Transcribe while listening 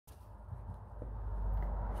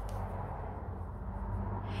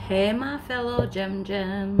Hey my fellow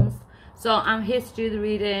gems. So I'm here to do the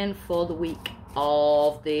reading for the week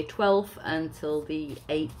of the 12th until the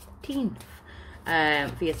 18th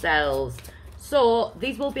for yourselves. So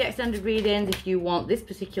these will be extended readings. If you want this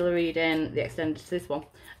particular reading, the extended to this one,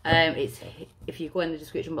 it's if you go in the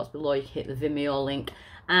description box below, you can hit the Vimeo link.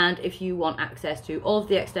 And if you want access to all of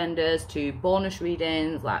the extenders, to bonus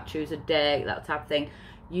readings, like choose a deck, that type of thing,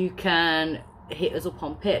 you can hit us up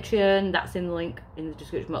on Patreon. That's in the link in the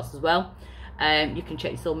description box as well. You can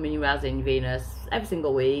check your Sun, Moon, Rising, your Venus every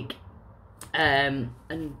single week, and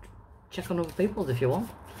check on other people's if you want.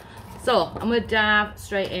 So I'm going to dive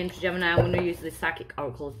straight into Gemini. I'm going to use the Psychic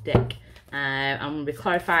Oracle deck. I'm going to be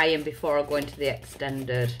clarifying before I go into the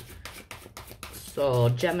extended. So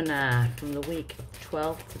Gemini from the week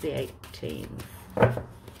 12th to the 18th.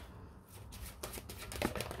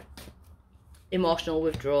 Emotional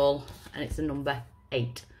withdrawal, and it's the number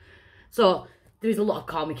 8. So there is a lot of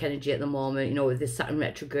karmic energy at the moment, you know, with this Saturn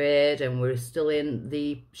retrograde, and we're still in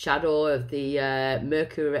the shadow of the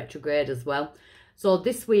Mercury retrograde as well. So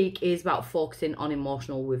this week is about focusing on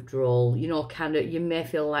emotional withdrawal. You know, kind of, you may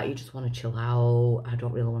feel like you just want to chill out. I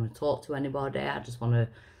don't really want to talk to anybody. I just want to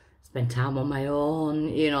spend time on my own,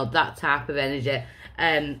 you know, that type of energy.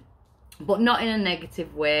 But not in a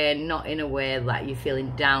negative way, not in a way that you're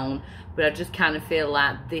feeling down. But I just kind of feel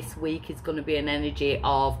like this week is going to be an energy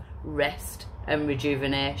of rest and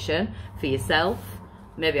rejuvenation for yourself.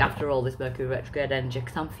 Maybe after all this Mercury retrograde energy,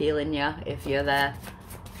 because I'm feeling you if you're there.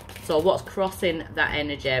 So what's crossing that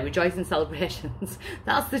energy? Rejoicing celebrations.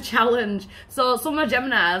 That's the challenge. So some of my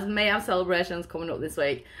Geminis may have celebrations coming up this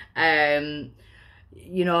week.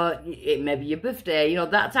 You know, it may be your birthday, you know,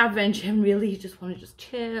 that type of energy, and really you just want to just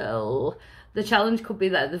chill. The challenge could be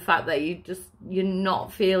that the fact that you're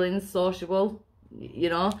not feeling sociable, you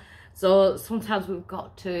know. So sometimes we've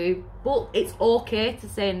got to, but it's okay to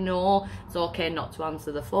say no. It's okay not to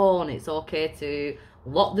answer the phone. It's okay to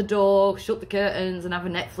lock the door, shut the curtains, and have a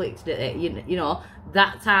Netflix, you know,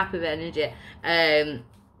 that type of energy.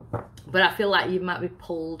 But I feel like you might be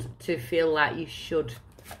pulled to feel like you should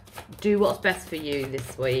do what's best for you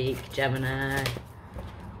this week, Gemini.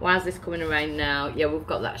 Why is this coming around now? Yeah, we've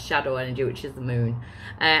got that shadow energy, which is the moon.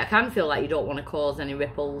 I kind of feel like you don't want to cause any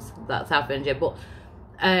ripples, that type of energy. But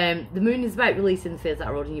the moon is about releasing the fears that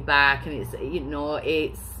are holding you back, and it's, you know,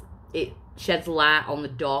 it sheds light on the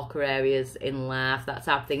darker areas in life, that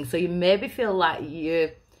type of thing. So you maybe feel like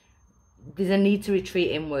there's a need to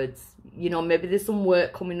retreat inwards. You know, maybe there's some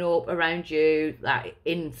work coming up around you, like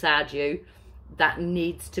inside you, that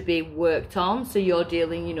needs to be worked on. So you're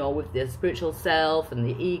dealing, you know, with the spiritual self and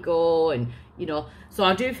the ego, and, you know, so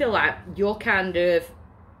I do feel like you're kind of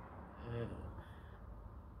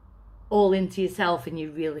all into yourself, and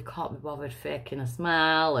you really can't be bothered faking a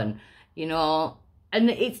smile, and, you know, and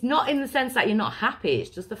it's not in the sense that you're not happy. It's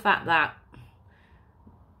just the fact that,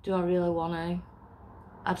 do I really want to?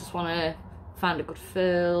 I just want to find a good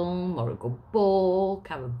film or a good book,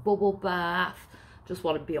 have a bubble bath, just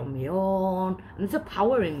want to be on my own. And there's a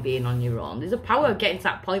power in being on your own. There's a power of getting to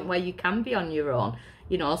that point where you can be on your own,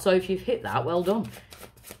 you know. So if you've hit that, well done.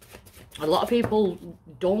 A lot of people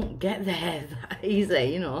don't get there that easy,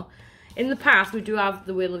 you know. In the past, we do have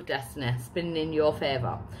the Wheel of Destiny spinning in your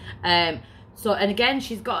favour. So, and again,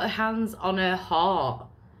 she's got her hands on her heart.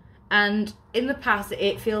 And in the past,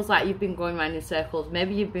 it feels like you've been going around in circles.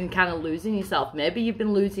 Maybe you've been kind of losing yourself. Maybe you've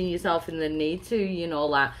been losing yourself in the need to, you know,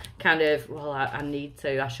 like kind of, well, I need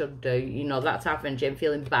to, I should do, you know, that type of energy, and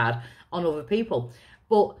feeling bad on other people.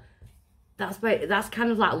 But that's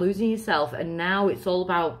kind of like losing yourself. And now it's all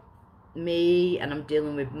about me, and I'm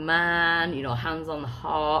dealing with mine, you know, hands on the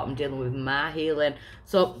heart. I'm dealing with my healing.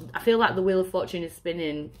 So I feel like the Wheel of Fortune is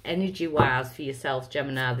spinning energy-wise for yourselves,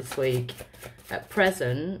 Gemini, this week. At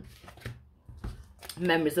present,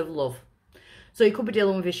 memories of love. So you could be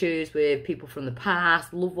dealing with issues with people from the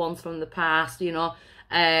past, loved ones from the past, you know.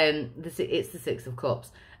 It's the Six of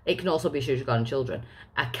Cups. It can also be issues regarding children.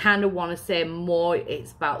 I kind of want to say more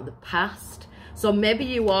it's about the past. So maybe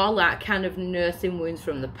you are like kind of nursing wounds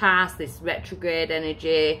from the past. This retrograde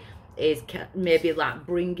energy is maybe like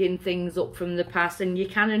bringing things up from the past, and you're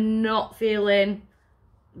kind of not feeling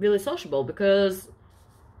really sociable because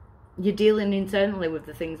you're dealing internally with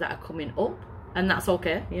the things that are coming up, and that's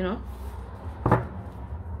okay, you know.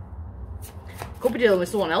 Could be dealing with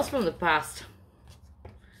someone else from the past.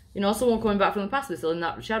 You know, someone coming back from the past. We're still in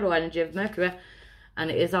that shadow energy of Mercury, and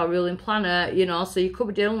it is our ruling planet, you know. So you could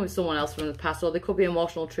be dealing with someone else from the past, or there could be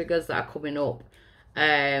emotional triggers that are coming up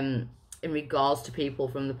in regards to people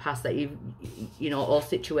from the past that you know, or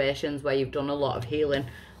situations where you've done a lot of healing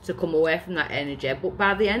to come away from that energy. But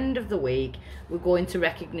by the end of the week, we're going to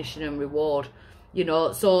recognition and reward, you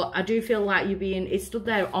know. So I do feel like he stood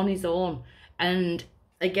there on his own. And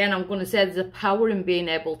again, I'm going to say there's a power in being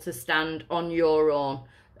able to stand on your own.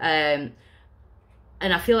 And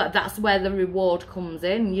I feel like that's where the reward comes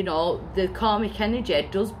in, you know. The karmic energy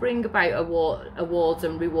does bring about awards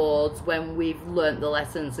and rewards when we've learnt the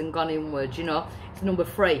lessons and gone inwards, you know. It's number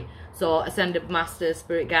 3. So ascended masters,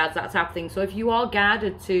 spirit guides, that type of thing. So if you are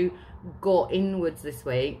guided to go inwards this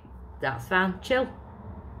week, that's fine. Chill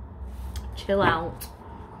out.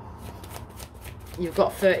 You've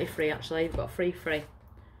got 33 actually. You've got 3.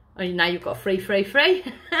 And now you've got 3. I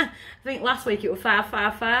think last week it was 5.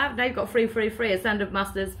 Now you've got 3. Ascended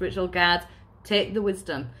masters, spiritual guides. Take the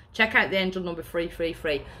wisdom. Check out the angel number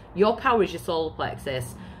 333. Your power is your solar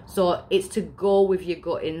plexus. So it's to go with your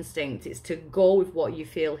gut instinct. It's to go with what you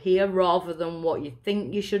feel here rather than what you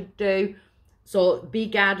think you should do. So be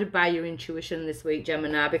guided by your intuition this week,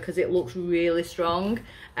 Gemini, because it looks really strong.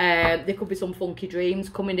 There could be some funky dreams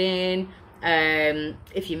coming in.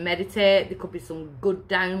 If you meditate, there could be some good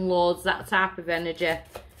downloads, that type of energy.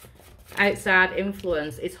 Outside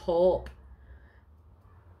influence is hope.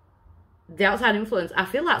 The outside influence, I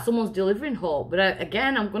feel like someone's delivering hope, but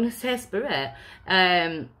again, I'm going to say spirit.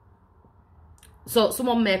 So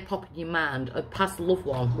someone may pop in your mind, a past loved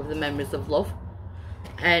one with the memories of love,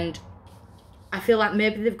 and I feel like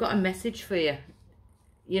maybe they've got a message for you,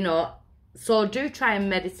 you know. So do try and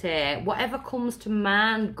meditate. Whatever comes to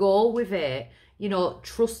mind, go with it. You know,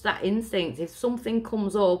 trust that instinct. If something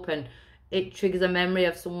comes up and it triggers a memory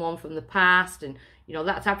of someone from the past and, you know,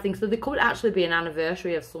 that type of thing. So there could actually be an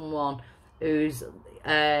anniversary of someone who's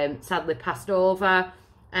sadly passed over.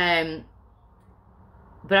 But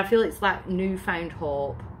I feel it's like newfound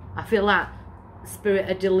hope. I feel like spirit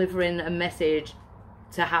are delivering a message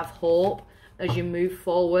to have hope as you move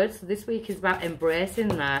forward. So this week is about embracing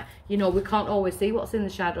that. You know, we can't always see what's in the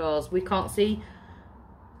shadows. We can't see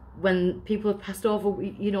when people have passed over.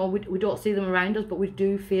 We don't see them around us, but we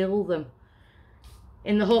do feel them.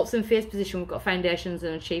 In the hopes and fears position, we've got foundations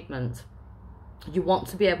and achievements. You want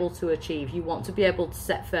to be able to achieve. You want to be able to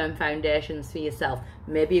set firm foundations for yourself.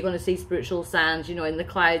 Maybe you're going to see spiritual signs, you know, in the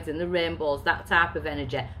clouds, in the rainbows, that type of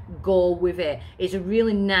energy. Go with it. It's a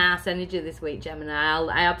really nice energy this week, Gemini.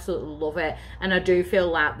 I absolutely love it. And I do feel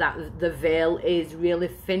like that the veil is really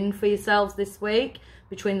thin for yourselves this week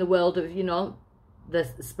between the world of, you know, the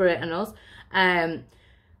spirit and us.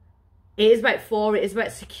 It is about 4, it is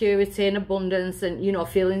about security and abundance and, you know,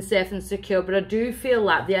 feeling safe and secure. But I do feel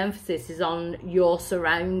like the emphasis is on your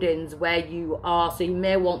surroundings, where you are. So you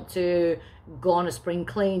may want to go on a spring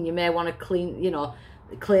clean. You may want to clean, you know,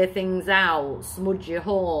 clear things out, smudge your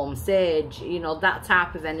home, sage, you know, that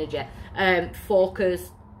type of energy.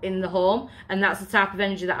 Focus in the home. And that's the type of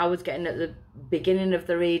energy that I was getting at the beginning of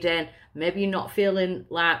the reading. Maybe you're not feeling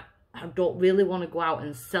like, I don't really want to go out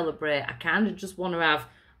and celebrate. I kind of just want to have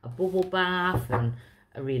a bubble bath and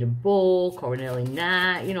read a book or an early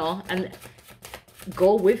night, you know, and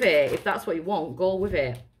go with it. If that's what you want, go with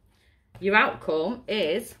it. Your outcome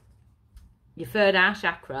is your 3rd eye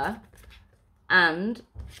chakra and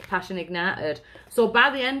passion ignited. So by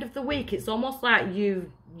the end of the week, it's almost like you've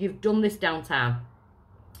done this downtime.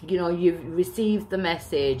 You know, you've received the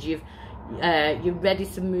message. You're ready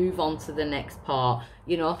to move on to the next part,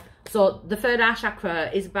 you know. So the 3rd eye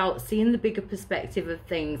chakra is about seeing the bigger perspective of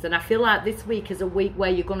things. And I feel like this week is a week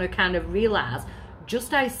where you're going to kind of realise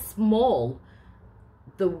just how small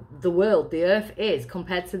the world, the earth is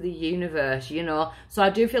compared to the universe, you know. So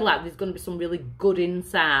I do feel like there's going to be some really good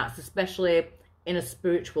insights, especially in a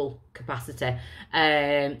spiritual capacity.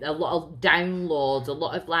 A lot of downloads, a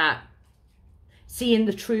lot of like seeing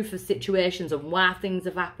the truth of situations and why things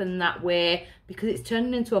have happened that way, because it's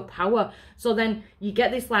turning into a power. So then you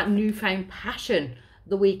get this like newfound passion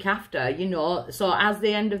the week after, you know. So as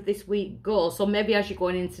the end of this week goes, so maybe as you're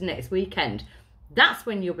going into next weekend, that's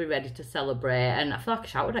when you'll be ready to celebrate. And I feel like I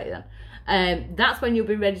shouted at you then. That's when you'll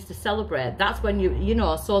be ready to celebrate. That's when you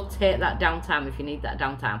know, so take that downtime if you need that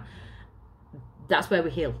downtime. That's where we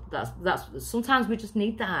heal. That's sometimes we just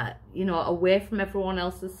need that, you know, away from everyone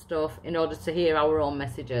else's stuff in order to hear our own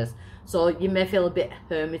messages. So you may feel a bit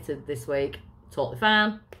hermited this week. Totally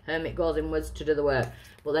fine. Hermit goes inwards to do the work.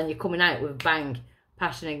 But then you're coming out with a bang,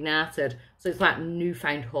 passion ignited. So it's like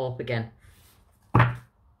newfound hope again.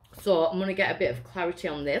 So I'm going to get a bit of clarity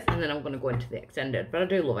on this and then I'm going to go into the extended. But I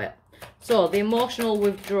do love it. So the emotional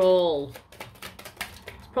withdrawal.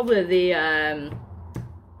 It's probably the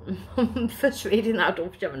first reading that I've done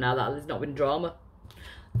for Gemini that there's not been drama.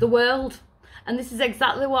 The world. And this is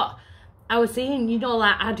exactly what I was saying, you know,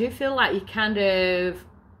 like I do feel like you kind of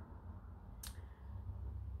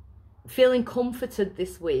feeling comforted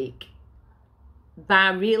this week by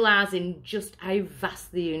realising just how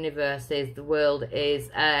vast the universe is, the world is,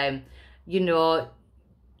 you know,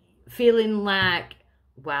 feeling like,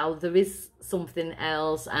 wow, there is something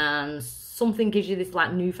else, and something gives you this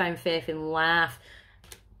like newfound faith in life.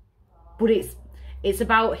 But it's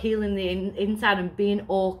about healing the inside and being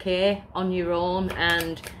okay on your own,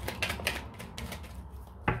 and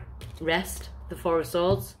rest, the Four of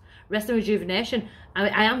Swords, rest and rejuvenation.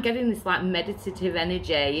 I am getting this like meditative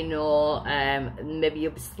energy, you know, maybe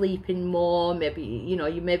you'll be sleeping more, maybe, you know,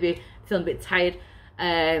 you may be feeling a bit tired,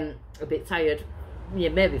 you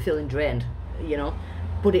may be feeling drained, you know,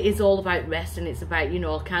 but it is all about rest, and it's about, you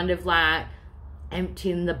know, kind of like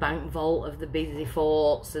emptying the bank vault of the busy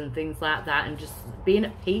thoughts and things like that, and just being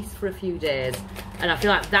at peace for a few days. And I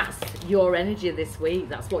feel like that's your energy this week,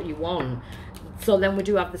 that's what you want. So then we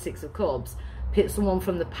do have the Six of Cups, pick someone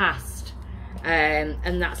from the past,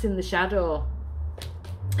 and that's in the shadow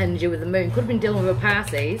energy with the moon. Could have been dealing with a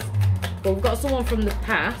Pisces, but we've got someone from the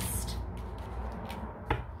past,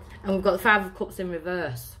 and we've got the Five of Cups in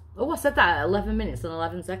reverse. Oh, I said that at 11 minutes and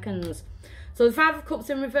 11 seconds. So the Five of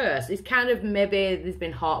Cups in reverse is kind of, maybe there's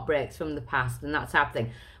been heartbreaks from the past and that type of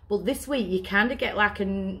thing. But this week you kind of get like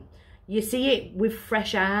you see it with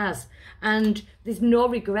fresh eyes, and there's no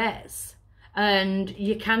regrets. And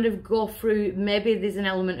you kind of go through, maybe there's an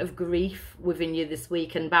element of grief within you this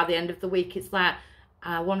week, and by the end of the week it's like,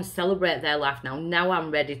 I want to celebrate their life now. Now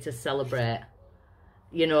I'm ready to celebrate.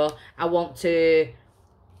 You know, I want to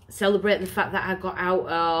celebrate the fact that I got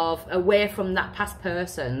away from that past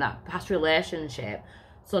person, that past relationship.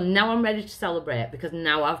 So now I'm ready to celebrate, because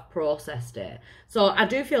now I've processed it. So I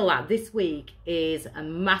do feel like this week is a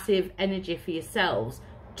massive energy for yourselves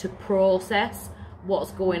to process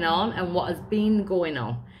what's going on and what has been going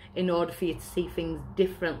on, in order for you to see things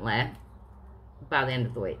differently by the end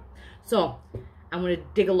of the week. So I'm going to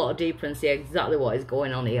dig a lot deeper and see exactly what is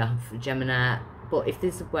going on here for Gemini. But if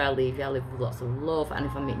this is where I leave you, I live with lots of love, and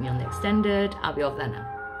if I'm meeting you on the extended, I'll be over there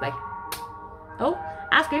now. Bye. Oh,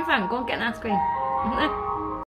 ice cream fan, go and get an ice cream.